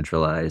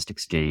decentralized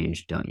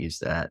exchange. Don't use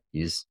that.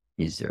 Use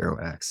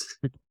 0x.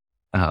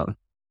 But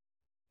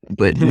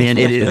man,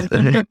 it is.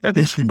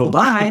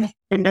 Bye-bye.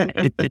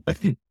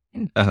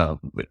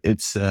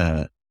 It's.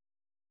 I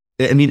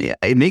mean,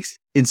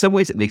 in some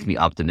ways it makes me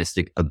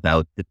optimistic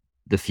about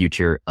the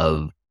future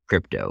of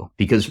crypto,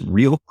 because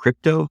real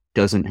crypto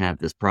doesn't have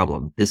this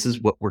problem. This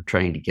is what we're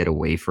trying to get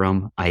away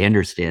from. I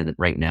understand that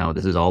right now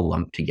this is all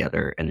lumped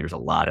together, and there's a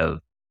lot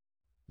of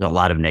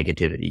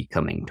negativity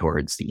coming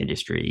towards the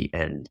industry.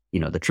 And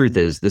the truth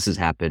is, this has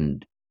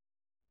happened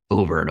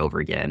over and over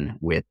again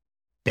with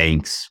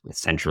banks,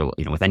 with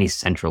any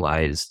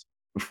centralized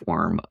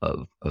form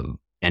of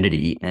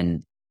entity.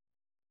 And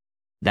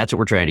that's what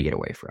we're trying to get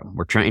away from.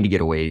 We're trying to get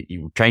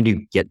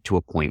to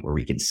a point where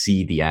we can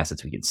see the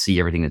assets, we can see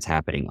everything that's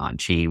happening on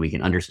chain. We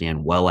can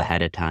understand well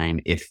ahead of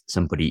time if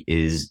somebody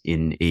is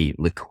in a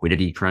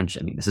liquidity crunch.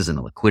 I mean, this isn't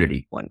a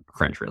liquidity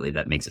crunch, really.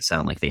 That makes it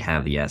sound like they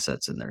have the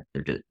assets and they're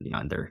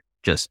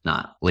just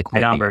not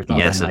liquid.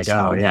 Yes, no.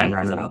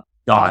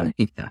 Gone.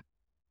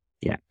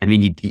 Yeah. I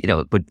mean,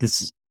 but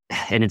this,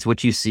 and it's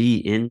what you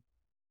see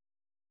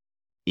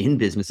in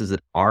businesses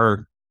that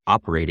are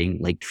operating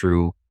like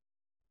true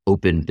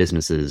open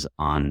businesses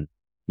on,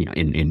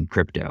 in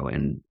crypto.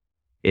 And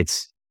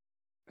it's,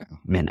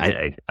 man,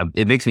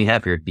 it makes me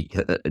happier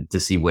to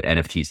see what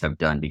NFTs have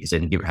done, because I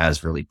think it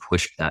has really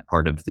pushed that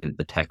part of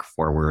the tech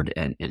forward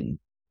and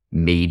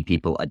made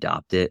people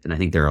adopt it. And I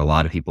think there are a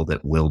lot of people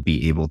that will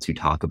be able to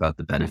talk about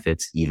the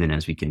benefits, even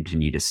as we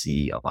continue to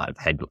see a lot of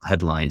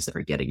headlines that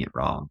are getting it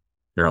wrong.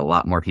 There are a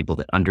lot more people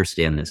that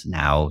understand this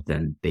now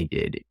than they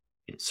did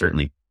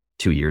certainly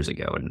 2 years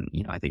ago. And,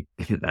 I think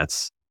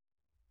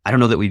I don't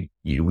know that we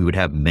would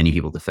have many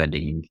people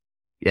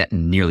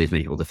nearly as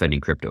many people defending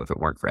crypto if it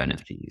weren't for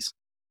NFTs.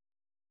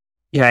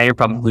 Yeah, you're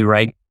probably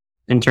right.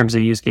 In terms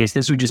of use case,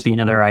 this would just be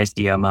another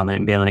ICO moment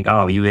and being like,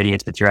 oh, you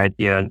idiots, it's your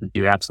idea to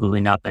do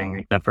absolutely nothing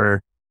except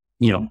for,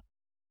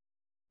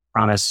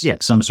 promise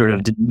some sort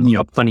of,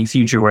 funny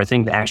future where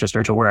things actually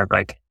start to work.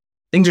 Like,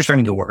 things are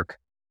starting to work.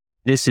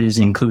 This is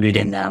included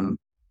in them,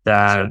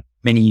 the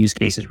many use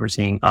cases we're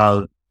seeing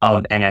of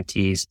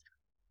NFTs.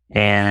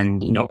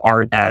 And,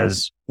 art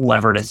as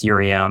levered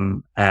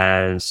Ethereum,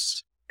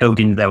 as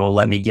tokens that will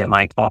let me get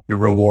my coffee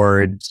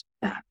rewards,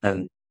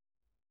 and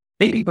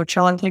maybe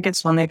Coachella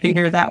tickets when they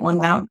figure that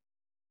one out.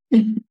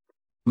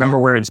 Remember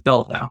where it's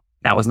built, though.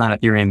 That was not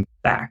Ethereum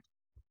backed.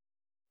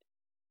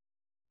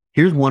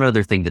 Here's one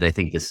other thing that I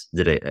think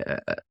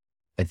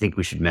I think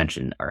we should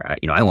mention, or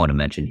I want to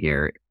mention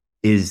here,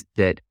 is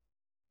that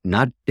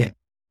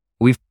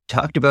we've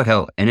talked about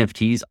how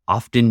NFTs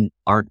often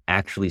aren't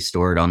actually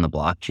stored on the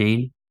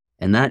blockchain.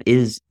 And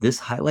this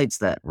highlights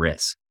that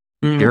risk.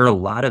 Mm-hmm. There are a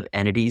lot of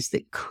entities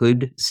that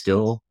could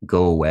still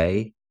go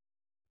away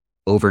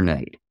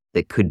overnight,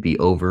 that could be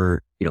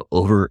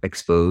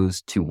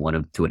overexposed to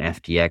an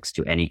FTX,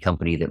 to any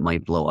company that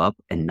might blow up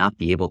and not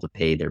be able to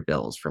pay their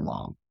bills for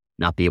long,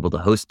 not be able to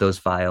host those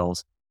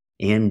files.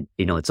 And,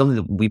 it's something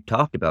that we've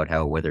talked about,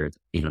 how whether it's,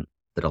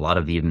 that a lot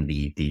of even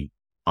the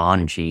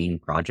on-chain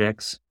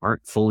projects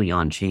aren't fully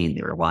on-chain.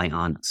 They rely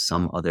on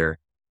some other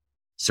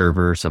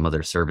server, some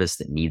other service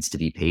that needs to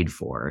be paid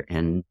for.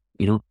 And,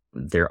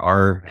 there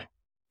are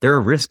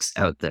risks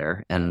out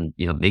there, and,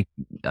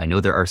 I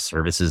know there are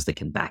services that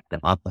can back them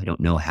up. I don't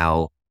know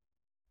how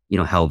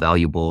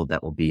valuable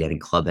that will be. I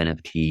think Club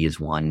NFT is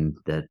one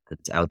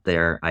that's out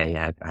there.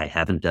 I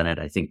haven't done it.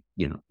 I think,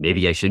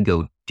 maybe I should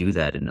go do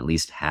that and at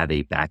least have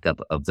a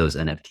backup of those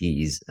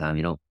NFTs,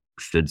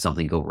 should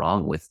something go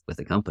wrong with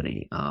a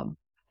company. I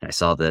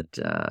saw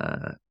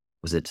that,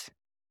 was it,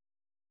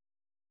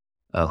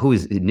 who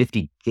is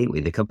Nifty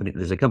Gateway? The company,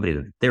 there's a company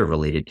that they're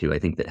related to, I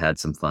think, that had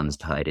some funds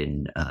tied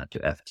in to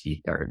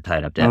FT, or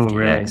tied up to FTX.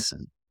 Right.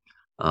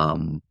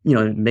 And,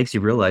 it makes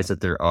you realize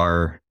that there's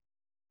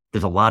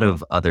a lot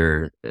of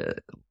other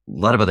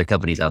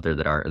companies out there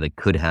that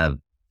could have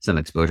some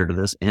exposure to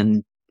this.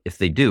 And if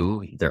they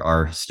do, there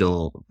are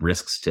still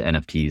risks to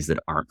NFTs that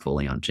aren't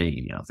fully on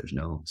chain. If there's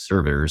no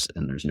servers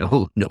and there's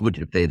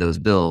nobody to pay those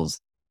bills,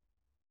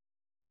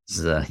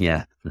 you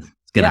have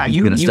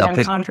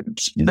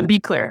contract. But be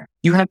clear,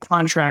 you have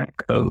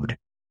contract code.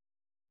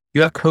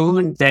 You have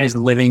code that is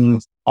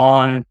living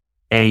on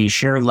a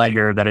shared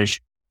ledger that is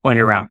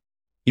pointed around.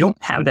 You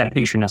don't have that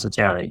picture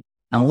necessarily,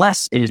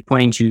 unless it is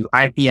pointing to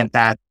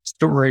IPFAT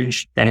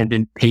storage that has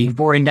been paid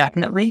for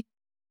indefinitely.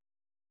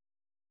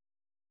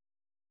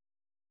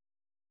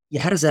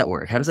 Yeah, how does that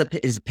work? How does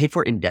that is it paid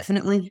for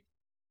indefinitely?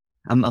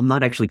 I'm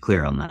not actually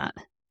clear on that.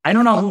 I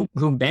don't know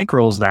who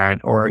bankrolls that,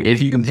 or if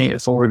you can pay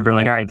it forward for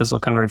like, all right, this will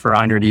cover it for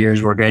 100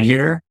 years, we're good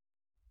here.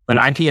 But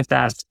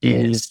IPFS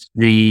is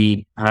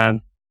the,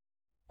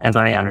 as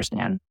I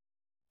understand,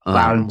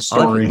 cloud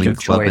storage of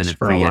choice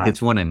for a while.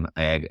 It's one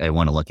I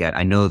want to look at.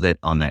 I know that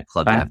on that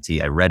Club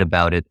NFT, I read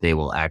about it. They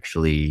will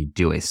actually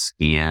do a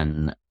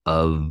scan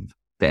of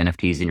the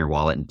NFTs in your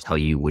wallet and tell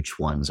you which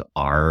ones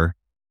are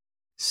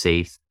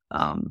safe.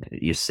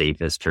 You're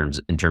safest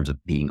in terms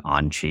of being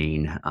on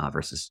chain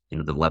versus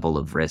the level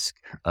of risk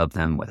of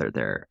them, whether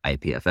they're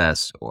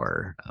IPFS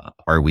or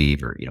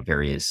Arweave or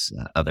various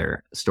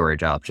other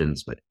storage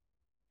options. But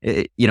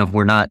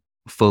we're not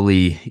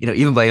fully,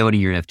 even by owning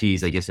your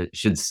NFTs, I guess it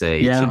should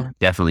say, should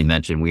definitely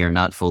mention, we are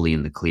not fully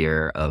in the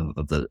clear of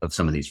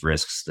some of these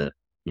risks that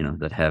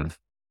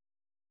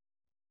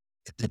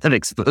that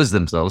expose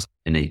themselves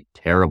in a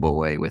terrible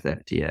way with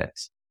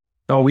FTX.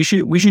 Oh, we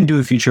should do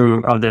a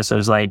feature of this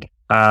as like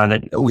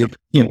that we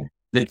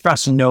that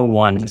trust no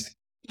one,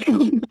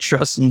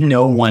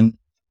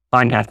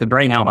 on that. But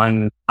right now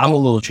I'm a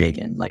little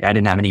shaken. Like I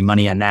didn't have any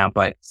money on that,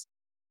 but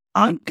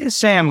I'm gonna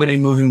say I'm gonna be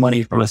moving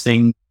money from a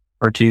thing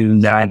or two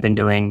that I've been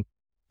doing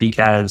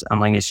because I'm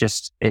like, it's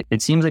just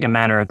it seems like a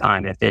matter of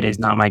time. If it is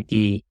not my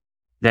key,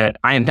 that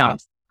I am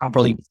not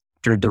properly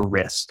factored the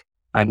risk.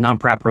 I've not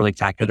properly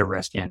factored the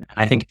risk in.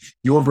 I think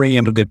you're bringing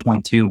up a good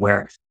point too,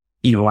 where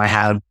I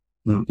have.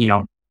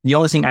 The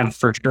only thing I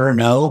for sure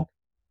know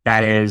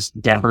that is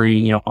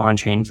definitely, on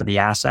chain for the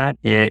asset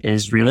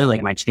is really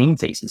like my chain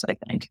faces, I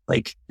think.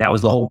 Like that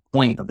was the whole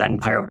point of that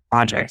entire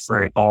project,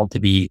 for it all to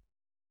be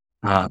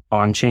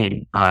on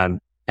chain.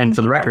 And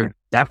for the record,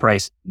 that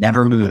price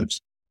never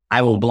moves.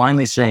 I will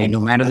blindly say,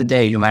 no matter the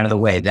day, no matter the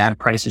way, that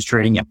price is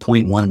trading at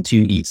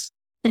 0.12 ETH.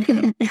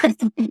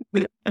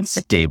 It's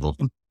stable.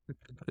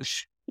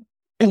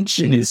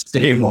 Pension is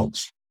stable.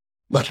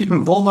 But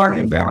even bull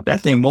market about that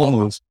thing won't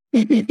move.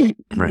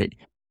 Right.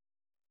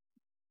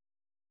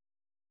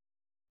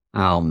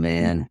 Oh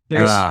man.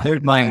 There's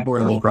my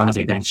affordable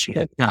project and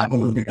shit.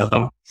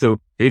 So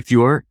if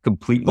you're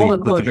completely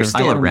if you're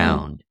still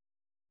around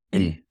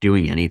and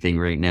doing anything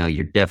right now,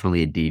 you're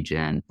definitely a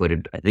degen, but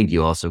I think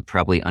you also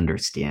probably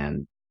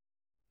understand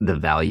the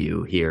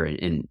value here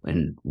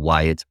and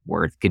why it's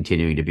worth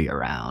continuing to be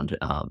around.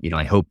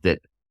 I hope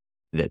that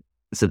the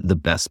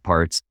best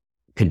parts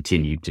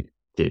continue to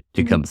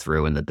come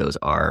through and that those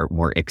are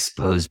more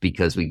exposed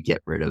because we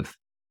get rid of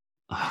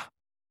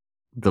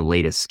the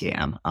latest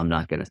scam. I'm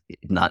not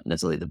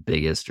necessarily the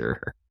biggest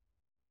or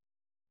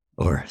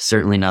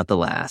certainly not the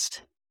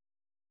last.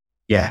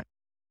 Yeah.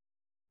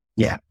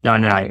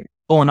 No.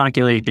 Full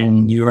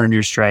inoculation. You earned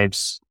your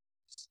stripes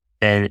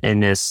in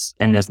this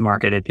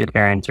market if you're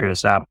carrying through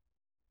this up.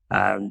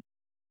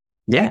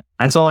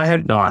 That's all I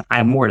had. No, I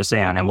have more to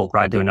say on it. We'll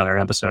probably do another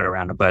episode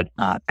around it, but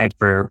thanks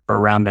for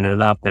rounding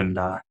it up and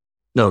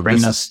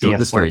this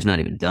story's not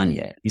even done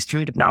yet. He's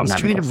trying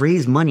to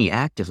raise money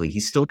actively.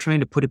 He's still trying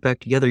to put it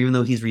back together, even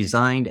though he's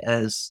resigned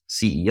as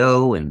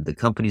CEO and the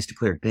company's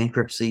declared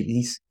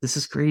bankruptcy. This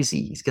is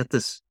crazy. He's got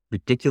this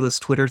ridiculous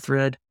Twitter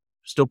thread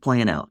still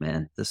playing out,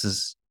 man. This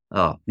is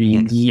we're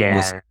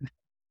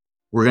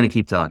gonna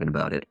keep talking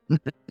about it.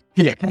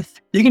 Yeah,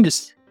 you can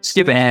just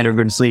skip ahead or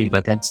go to sleep,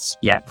 but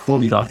we'll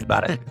be talking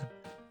about it.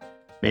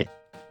 Yeah.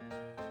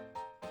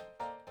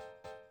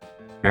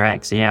 All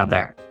right, see you out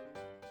there.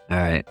 All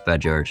right. Bye,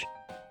 George.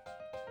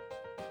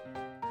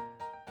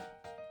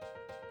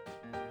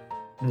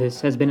 This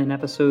has been an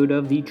episode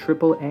of the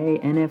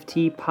AAA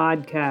NFT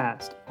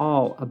podcast,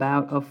 all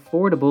about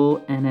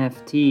affordable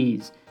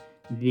NFTs.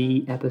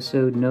 The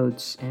episode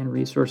notes and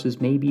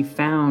resources may be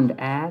found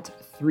at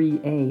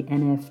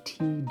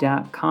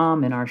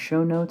 3anft.com in our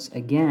show notes.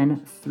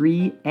 Again,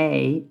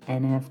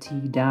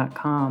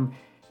 3anft.com.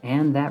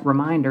 And that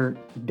reminder,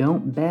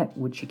 don't bet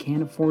what you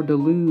can't afford to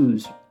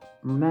lose.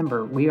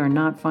 Remember, we are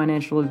not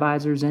financial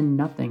advisors and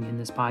nothing in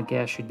this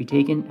podcast should be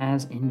taken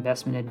as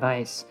investment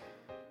advice.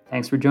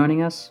 Thanks for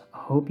joining us.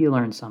 Hope you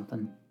learned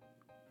something.